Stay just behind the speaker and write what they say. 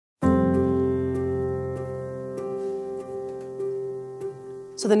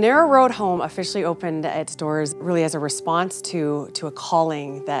So the Narrow Road Home officially opened its doors really as a response to a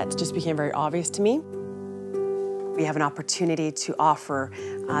calling that just became very obvious to me. We have an opportunity to offer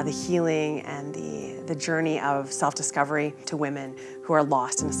the healing and the journey of self-discovery to women who are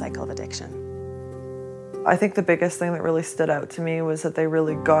lost in a cycle of addiction. I think the biggest thing that really stood out to me was that they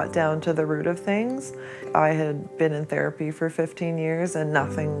really got down to the root of things. I had been in therapy for 15 years and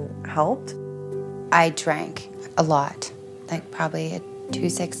nothing helped. I drank a lot, like probably 2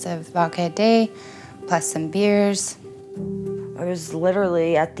 sixths of vodka a day, plus some beers. I was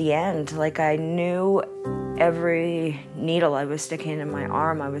literally at the end. Like, I knew every needle I was sticking in my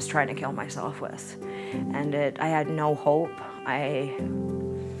arm I was trying to kill myself with. And I had no hope. I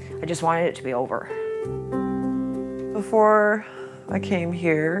just wanted it to be over. Before I came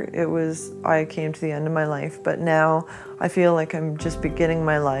here, I came to the end of my life, but now I feel like I'm just beginning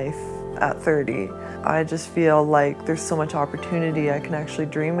my life at 30. I just feel like there's so much opportunity. I can actually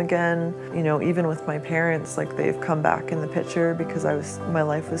dream again. You know, even with my parents, like, they've come back in the picture because my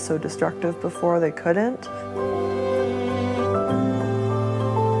life was so destructive before they couldn't.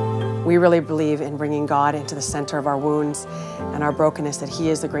 We really believe in bringing God into the center of our wounds and our brokenness, that He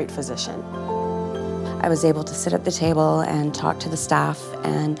is the great physician. I was able to sit at the table and talk to the staff,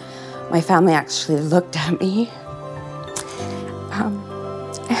 and my family actually looked at me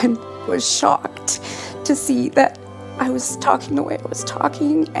and was shocked to see that I was talking the way I was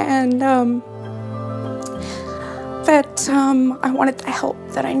talking, and that I wanted the help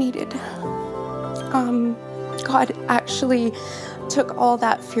that I needed. God actually took all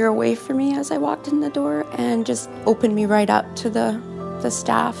that fear away from me as I walked in the door and just opened me right up to the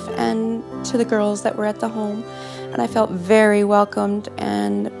staff and to the girls that were at the home. And I felt very welcomed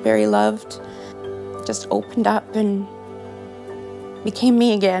and very loved. Just opened up and became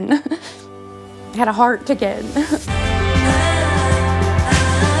me again. I had a heart again.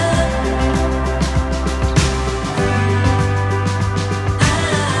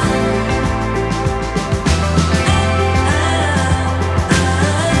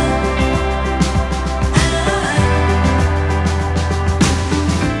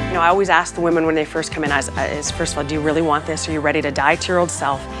 I always ask the women when they first come in, is first of all, do you really want this? Are you ready to die to your old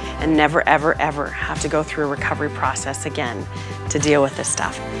self and never, ever, ever have to go through a recovery process again to deal with this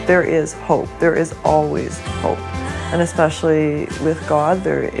stuff? There is hope. There is always hope. And especially with God,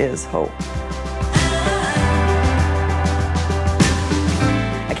 there is hope.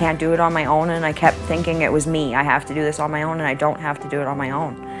 I can't do it on my own, and I kept thinking it was me. I have to do this on my own, and I don't have to do it on my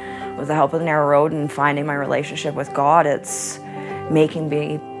own. With the help of the Narrow Road and finding my relationship with God, it's making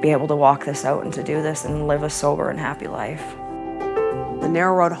me be able to walk this out and to do this and live a sober and happy life. The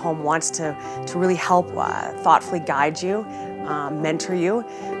Narrow Road Home wants to really help thoughtfully guide you, mentor you,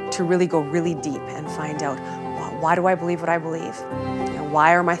 to really go really deep and find out, why do I believe what I believe? And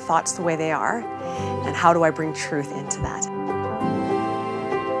why are my thoughts the way they are? And how do I bring truth into that?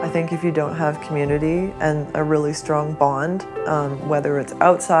 I think if you don't have community and a really strong bond, whether it's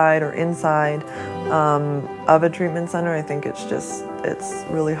outside or inside of a treatment center, I think it's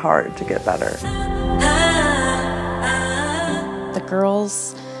really hard to get better. The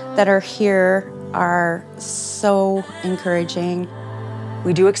girls that are here are so encouraging.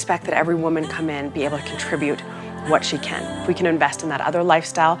 We do expect that every woman come in be able to contribute what she can. If we can invest in that other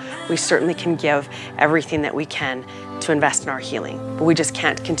lifestyle, we certainly can give everything that we can to invest in our healing. But we just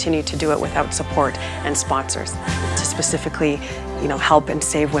can't continue to do it without support and sponsors to specifically, help and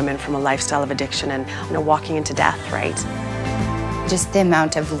save women from a lifestyle of addiction and, walking into death, right? Just the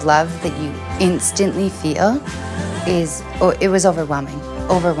amount of love that you instantly feel it was overwhelming,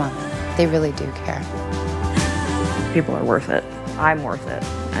 overwhelming. They really do care. People are worth it. I'm worth it.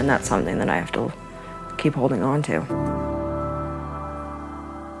 And that's something that I have to keep holding on to.